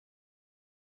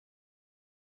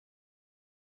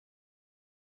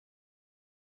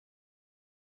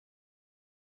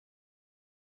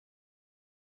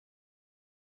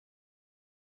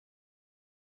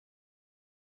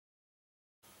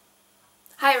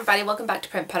Hi everybody, welcome back to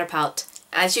Primp, Pout.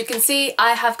 As you can see,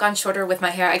 I have gone shorter with my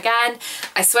hair again.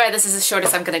 I swear this is the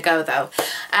shortest I'm going to go though.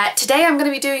 Today I'm going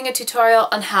to be doing a tutorial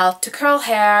on how to curl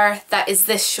hair that is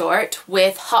this short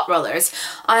with hot rollers.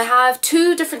 I have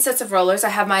two different sets of rollers. I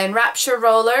have my Enrapture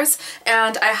rollers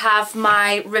and I have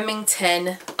my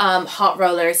Remington hot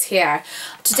rollers here.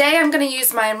 Today I'm going to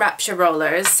use my Enrapture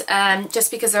rollers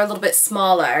just because they're a little bit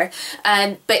smaller.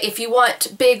 But if you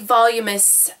want big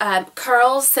voluminous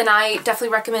curls, then I definitely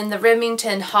recommend the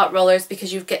Remington hot rollers because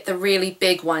you get the really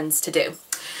big ones to do.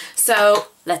 So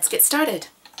let's get started.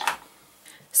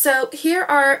 So here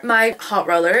are my hot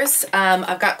rollers.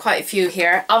 I've got quite a few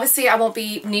here. Obviously I won't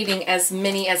be needing as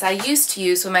many as I used to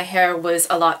use when my hair was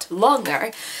a lot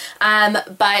longer,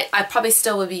 but I probably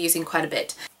still will be using quite a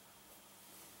bit.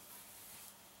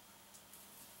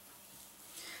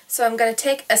 So I'm going to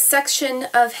take a section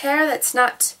of hair that's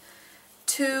not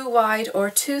too wide or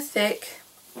too thick,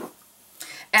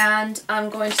 and I'm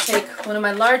going to take one of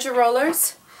my larger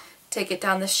rollers, take it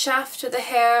down the shaft of the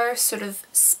hair, sort of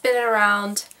spin it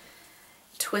around,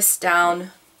 twist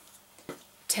down,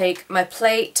 take my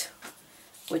plate,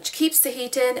 which keeps the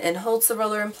heat in and holds the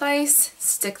roller in place,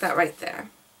 stick that right there.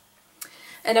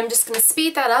 And I'm just going to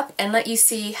speed that up and let you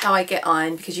see how I get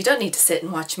on, because you don't need to sit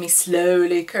and watch me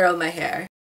slowly curl my hair.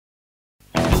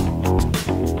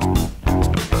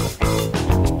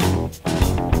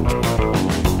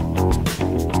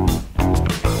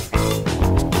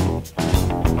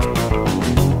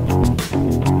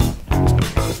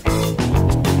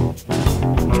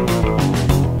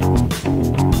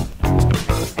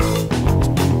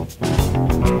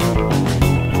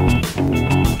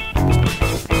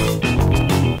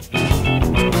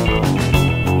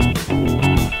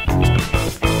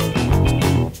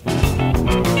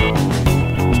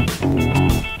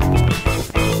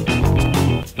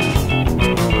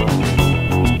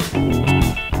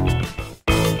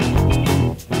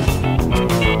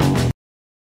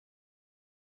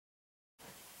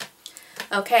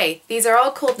 Okay, these are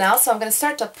all cooled now, so I'm going to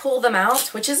start to pull them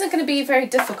out, which isn't going to be very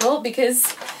difficult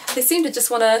because they seem to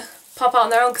just want to pop out on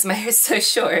their own because my hair is so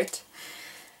short.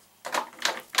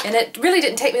 And it really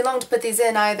didn't take me long to put these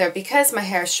in either because my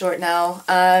hair is short now.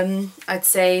 I'd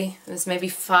say it was maybe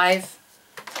five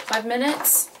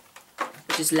minutes,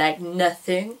 which is like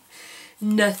nothing.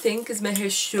 Nothing, because my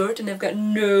hair's short and I've got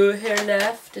no hair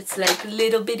left. It's like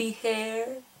little bitty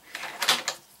hair.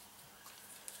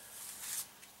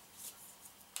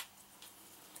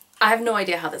 I have no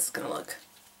idea how this is going to look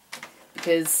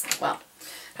because, well,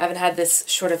 I haven't had this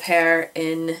short of hair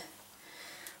in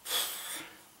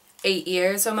 8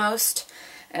 years almost,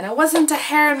 and I wasn't a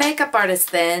hair and makeup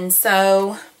artist then,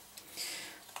 so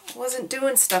I wasn't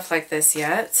doing stuff like this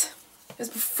yet. It was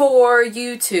before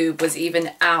YouTube was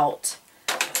even out.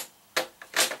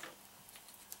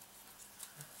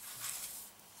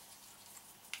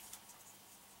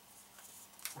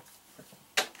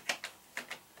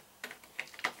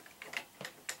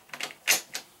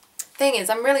 Thing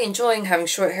is, I'm really enjoying having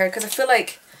short hair because I feel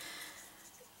like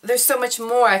there's so much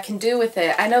more I can do with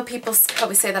it. I know people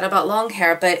probably say that about long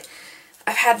hair, but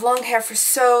I've had long hair for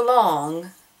so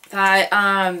long that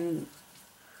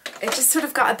it just sort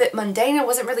of got a bit mundane. I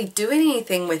wasn't really doing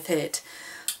anything with it,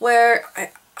 where I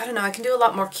don't know, I can do a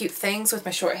lot more cute things with my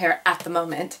short hair at the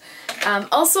moment.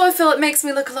 Also, I feel it makes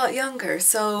me look a lot younger,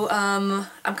 so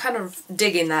I'm kind of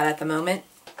digging that at the moment.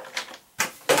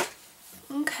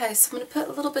 Okay, so I'm going to put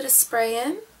a little bit of spray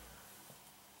in.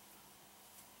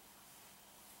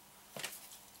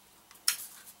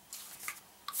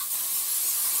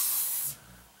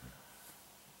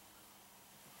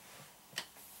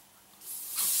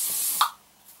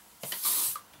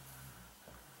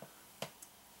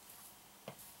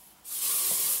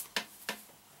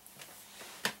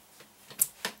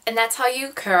 And that's how you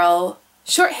curl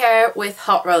short hair with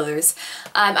hot rollers.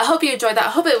 I hope you enjoyed that.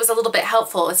 I hope it was a little bit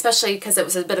helpful, especially because it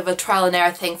was a bit of a trial and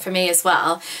error thing for me as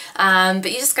well.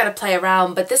 But you just got to play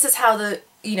around. But this is how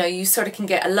you sort of can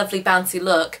get a lovely bouncy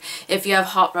look if you have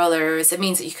hot rollers. It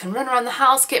means that you can run around the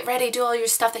house, get ready, do all your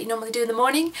stuff that you normally do in the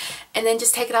morning, and then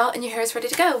just take it out and your hair is ready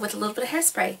to go with a little bit of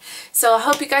hairspray. So I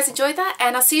hope you guys enjoyed that,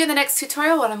 and I'll see you in the next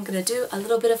tutorial when I'm going to do a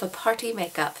little bit of a party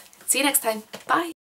makeup. See you next time. Bye!